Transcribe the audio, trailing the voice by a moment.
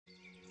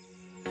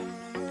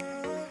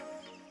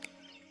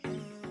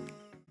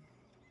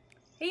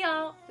Hey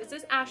y'all, this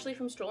is Ashley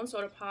from Stroll and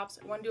Soda Pops.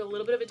 I want to do a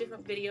little bit of a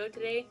different video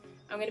today.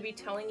 I'm going to be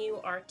telling you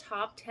our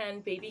top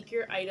 10 baby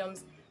gear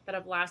items that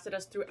have lasted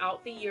us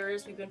throughout the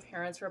years. We've been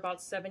parents for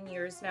about 7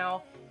 years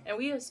now, and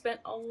we have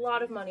spent a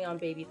lot of money on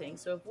baby things.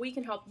 So if we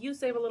can help you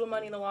save a little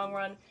money in the long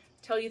run,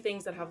 tell you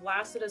things that have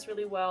lasted us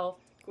really well,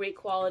 great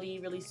quality,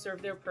 really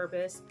serve their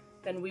purpose,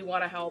 then we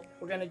want to help.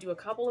 We're going to do a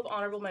couple of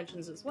honorable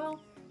mentions as well.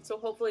 So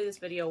hopefully this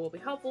video will be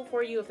helpful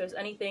for you. If there's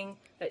anything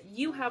that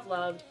you have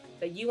loved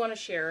that you want to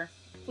share,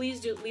 please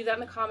do leave that in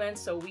the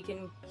comments so we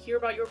can hear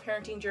about your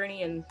parenting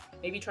journey and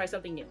maybe try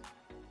something new.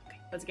 Okay,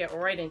 let's get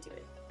right into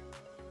it.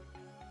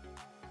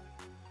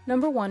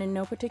 Number 1, in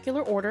no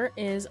particular order,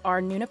 is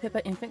our Nuna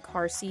Pipa infant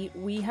car seat.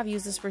 We have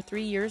used this for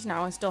 3 years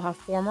now and still have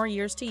 4 more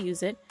years to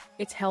use it.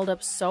 It's held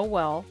up so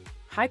well.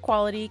 High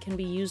quality, can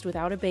be used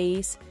without a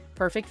base,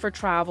 perfect for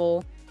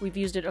travel. We've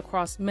used it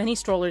across many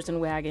strollers and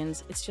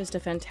wagons. It's just a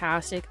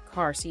fantastic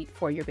car seat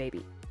for your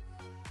baby.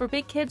 For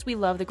big kids, we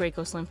love the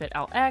Graco Slimfit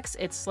LX.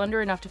 It's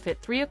slender enough to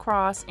fit 3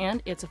 across,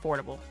 and it's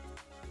affordable.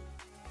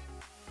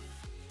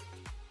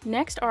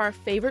 Next are our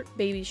favorite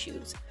baby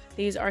shoes.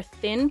 These are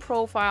thin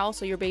profile,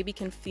 so your baby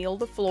can feel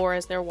the floor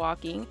as they're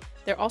walking.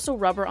 They're also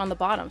rubber on the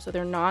bottom, so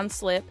they're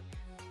non-slip.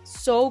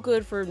 So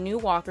good for new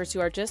walkers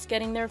who are just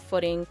getting their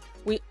footing.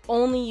 We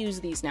only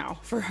use these now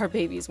for our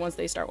babies once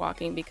they start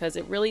walking because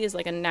it really is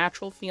like a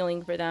natural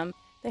feeling for them.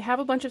 They have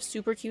a bunch of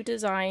super cute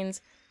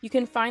designs. You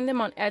can find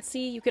them on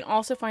Etsy. You can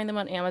also find them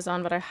on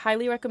Amazon, but I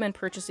highly recommend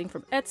purchasing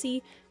from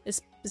Etsy,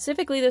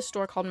 specifically this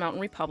store called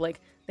Mountain Republic.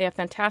 They have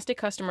fantastic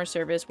customer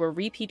service. We're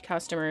repeat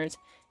customers,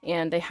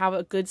 and they have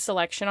a good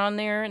selection on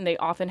there, and they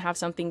often have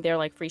something there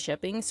like free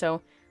shipping,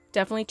 so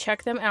definitely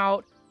check them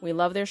out. We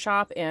love their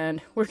shop,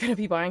 and we're going to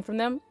be buying from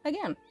them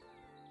again.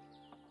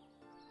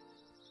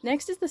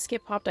 Next is the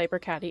Skip Pop Diaper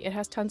Caddy. It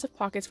has tons of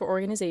pockets for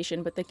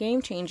organization, but the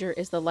game changer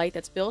is the light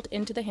that's built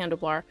into the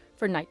handlebar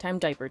for nighttime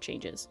diaper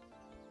changes.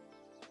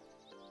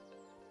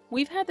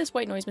 We've had this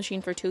white noise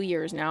machine for 2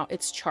 years now.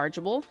 It's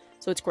chargeable,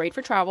 so it's great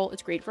for travel,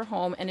 it's great for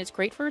home, and it's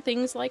great for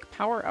things like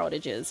power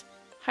outages.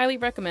 Highly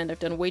recommend. I've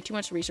done way too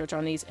much research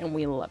on these, and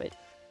we love it.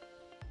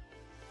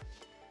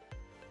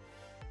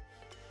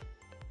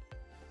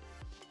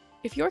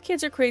 If your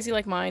kids are crazy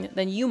like mine,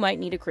 then you might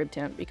need a crib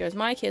tent, because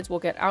my kids will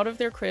get out of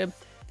their crib,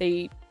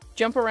 they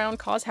jump around,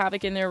 cause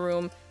havoc in their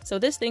room, so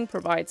this thing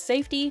provides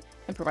safety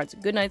and provides a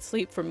good night's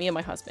sleep for me and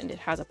my husband. It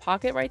has a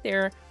pocket right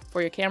there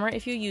for your camera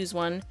if you use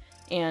one,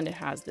 and it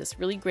has this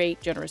really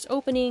great generous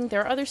opening.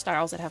 There are other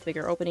styles that have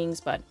bigger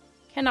openings, but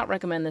cannot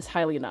recommend this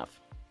highly enough.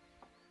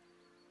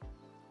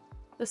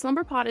 The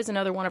Slumberpod is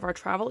another one of our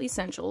travel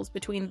essentials.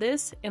 Between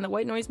this and the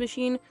white noise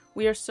machine,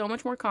 we are so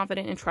much more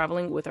confident in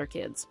traveling with our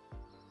kids.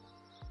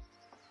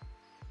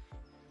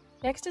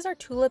 Next is our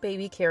Tula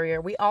baby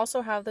carrier. We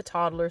also have the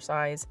toddler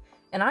size,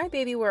 and I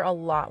baby wear a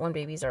lot when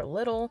babies are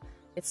little.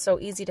 It's so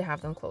easy to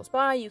have them close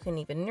by. You can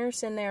even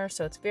nurse in there,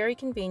 so it's very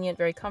convenient,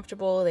 very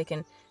comfortable. They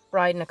can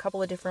ride in a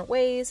couple of different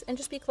ways and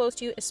just be close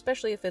to you,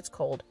 especially if it's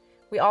cold.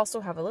 We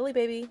also have a Lily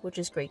baby, which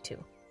is great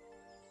too.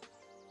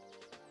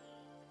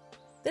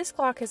 This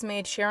clock has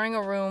made sharing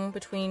a room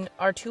between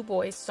our 2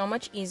 boys so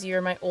much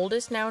easier. My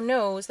oldest now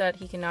knows that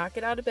he cannot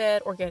get out of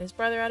bed or get his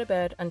brother out of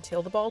bed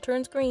until the ball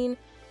turns green,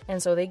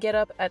 and so they get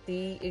up at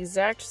the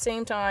exact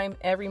same time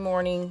every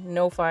morning,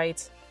 no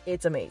fights.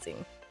 It's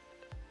amazing.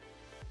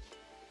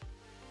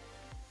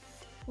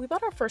 We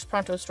bought our first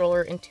Pronto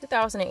Stroller in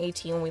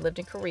 2018 when we lived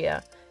in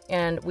Korea,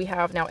 and we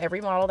have now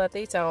every model that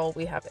they sell.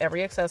 We have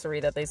every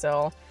accessory that they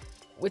sell.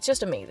 It's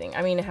just amazing.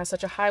 I mean, it has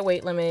such a high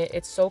weight limit.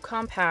 It's so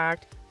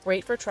compact,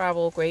 great for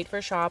travel, great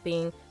for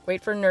shopping,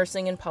 great for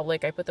nursing in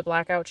public. I put the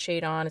blackout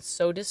shade on. It's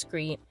so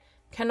discreet.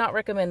 Cannot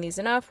recommend these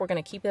enough. We're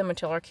going to keep them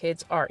until our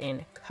kids are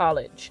in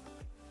college.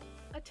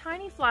 A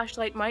tiny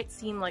flashlight might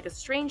seem like a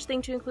strange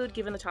thing to include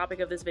given the topic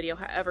of this video.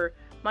 However,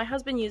 my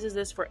husband uses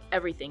this for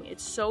everything.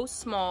 It's so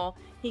small.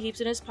 He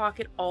keeps it in his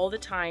pocket all the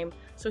time,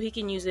 so he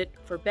can use it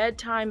for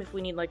bedtime. If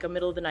we need like a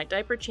middle of the night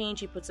diaper change,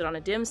 he puts it on a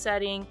dim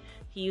setting.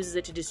 He uses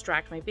it to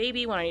distract my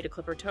baby when I need to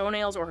clip her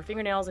toenails or her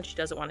fingernails and she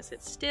doesn't want to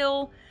sit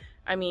still.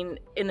 I mean,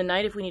 in the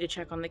night if we need to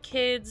check on the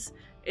kids.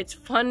 It's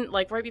fun,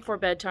 like right before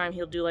bedtime,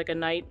 he'll do like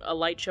a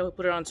light show, he'll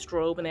put it on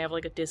strobe, and they have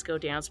like a disco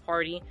dance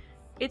party.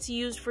 It's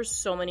used for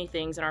so many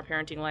things in our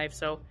parenting life,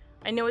 so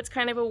I know it's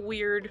kind of a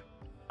weird,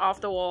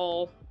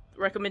 off-the-wall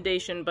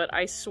recommendation, but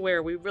I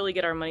swear we really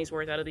get our money's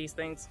worth out of these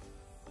things.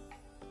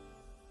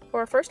 For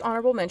our first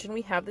honorable mention,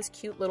 we have this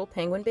cute little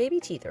penguin baby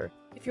teether.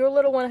 If your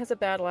little one has a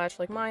bad latch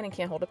like mine and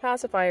can't hold a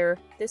pacifier,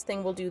 this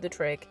thing will do the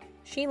trick.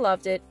 She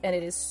loved it, and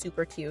it is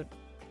super cute.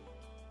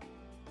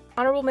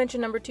 Honorable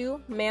mention number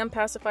 2, MAM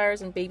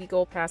Pacifiers and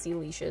Babygoal Passy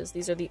Leashes.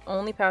 These are the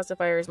only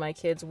pacifiers my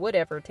kids would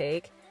ever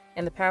take.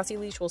 And the Passy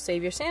leash will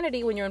save your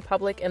sanity when you're in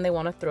public and they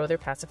want to throw their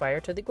pacifier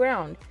to the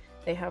ground.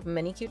 They have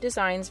many cute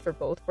designs for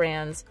both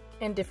brands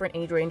and different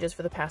age ranges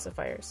for the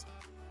pacifiers.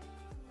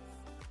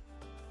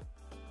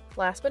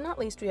 Last but not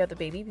least, we have the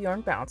Baby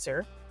Bjorn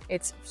Bouncer.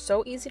 It's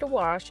so easy to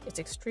wash, it's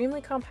extremely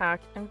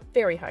compact, and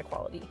very high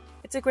quality.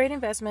 It's a great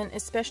investment,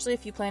 especially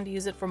if you plan to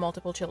use it for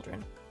multiple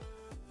children.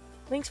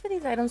 Links for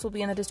these items will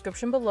be in the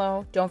description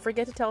below. Don't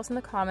forget to tell us in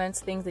the comments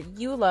things that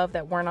you love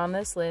that weren't on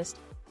this list.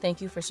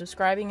 Thank you for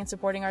subscribing and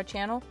supporting our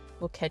channel.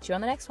 We'll catch you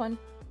on the next one.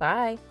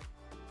 Bye!